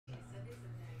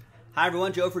Hi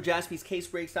everyone, Joe for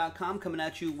JaspysCaseBreaks.com coming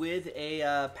at you with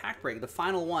a pack break, the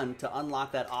final one to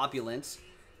unlock that opulence.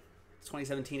 It's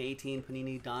 2017-18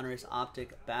 Panini Donruss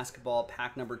Optic Basketball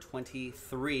pack number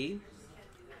 23. We're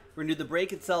going to do the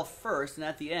break itself first, and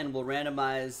at the end we'll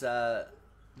randomize the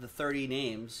 30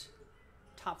 names.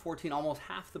 Top 14, almost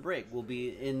half the break, will be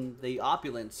in the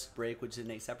opulence break, which is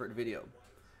in a separate video.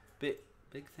 Big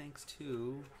thanks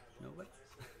to... Nobody?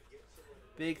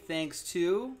 Big thanks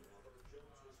to...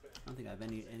 I don't think I have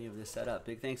any of this set up.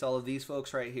 Big thanks to all of these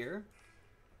folks right here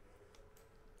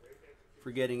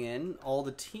for getting in. All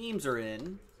the teams are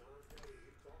in.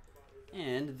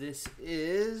 And this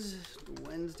is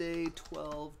Wednesday,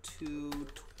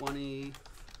 12/2/20,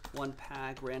 one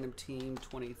pack, random team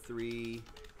 23,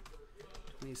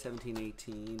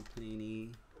 2017-18, Panini,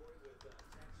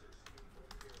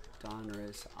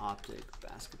 Donruss, Optic,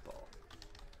 Basketball.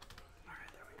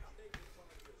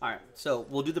 All right, so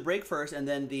we'll do the break first, and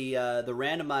then the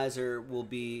randomizer will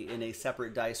be in a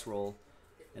separate dice roll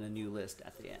in a new list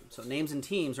at the end. So names and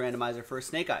teams randomizer first.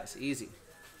 Snake Eyes, easy.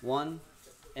 1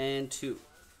 and 2.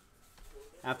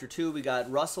 After 2, we got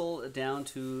Russell down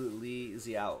to Li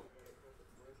Xiao.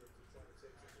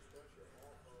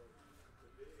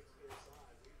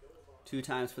 Two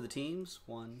times for the teams,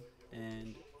 1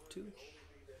 and 2.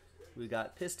 We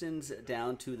got Pistons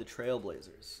down to the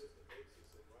Trailblazers.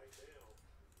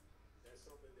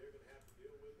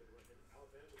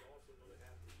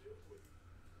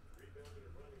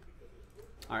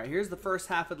 All right, here's the first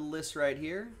half of the list right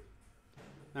here.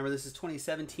 Remember, this is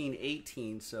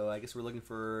 2017-18, so I guess we're looking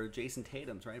for Jason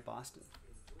Tatum's, right? Boston.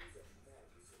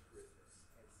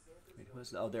 Wait, who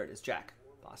is it? Oh, there it is. Jack.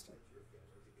 Boston.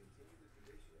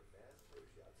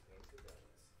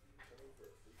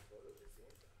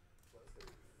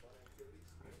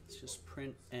 Right, let's just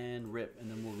print and rip, and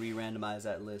then we'll re-randomize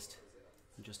that list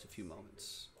in just a few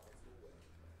moments.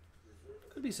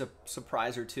 Could be a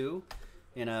surprise or two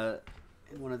in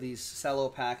one of these cello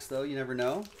packs, though. You never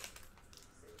know.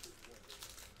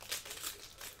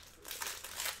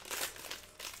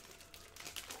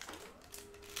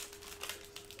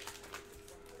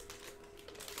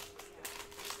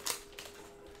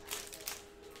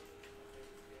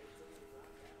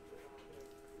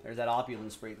 There's that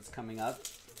opulence break that's coming up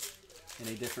in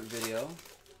a different video.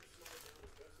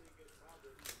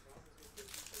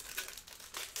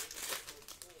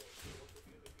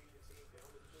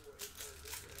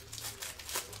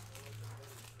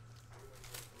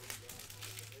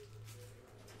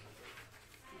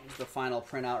 The final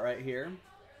printout right here.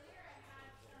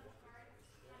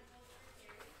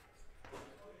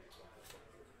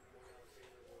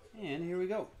 And here we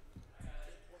go.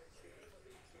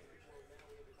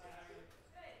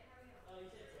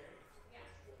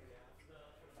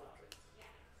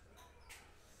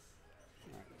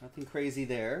 Right, nothing crazy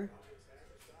there.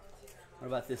 What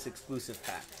about this exclusive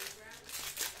pack?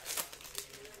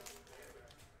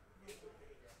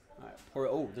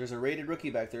 Oh, there's a rated rookie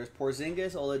back there. There's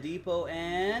Porzingis, Oladipo,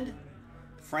 and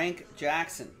Frank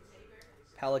Jackson.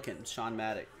 Pelicans, Sean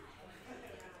Maddock.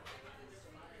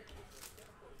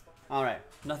 All right,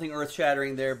 nothing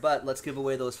earth-shattering there, but let's give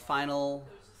away those final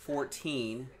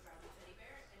 14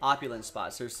 opulent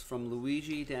spots. There's from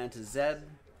Luigi down to Zeb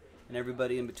and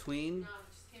everybody in between.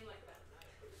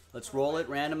 Let's roll it,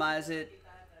 randomize it.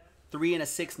 3 and a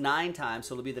 6, 9 times,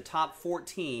 so it'll be the top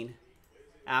 14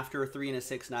 after 3 and a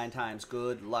 6, 9 times.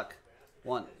 Good luck.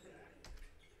 1,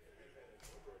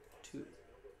 2,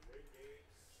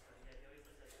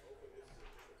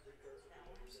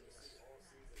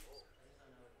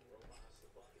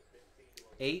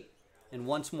 8, and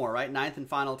once more, right? 9th and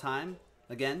final time.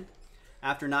 Again,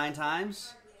 after 9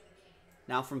 times.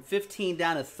 Now from 15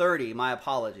 down to 30. My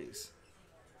apologies.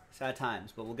 Sad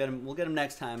times, but we'll get them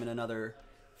next time in another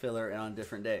filler and on a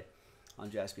different day on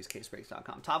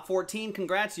JaspysCaseBreaks.com. Top 14,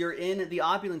 congrats, you're in the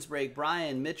opulence break.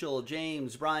 Brian, Mitchell,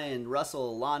 James, Brian,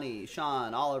 Russell, Lonnie,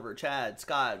 Sean, Oliver, Chad,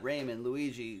 Scott, Raymond,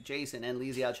 Luigi, Jason, and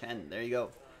Li Xiao Chen. There you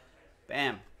go.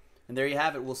 Bam. And there you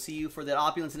have it. We'll see you for the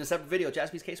opulence in a separate video.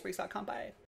 JaspysCaseBreaks.com. Bye.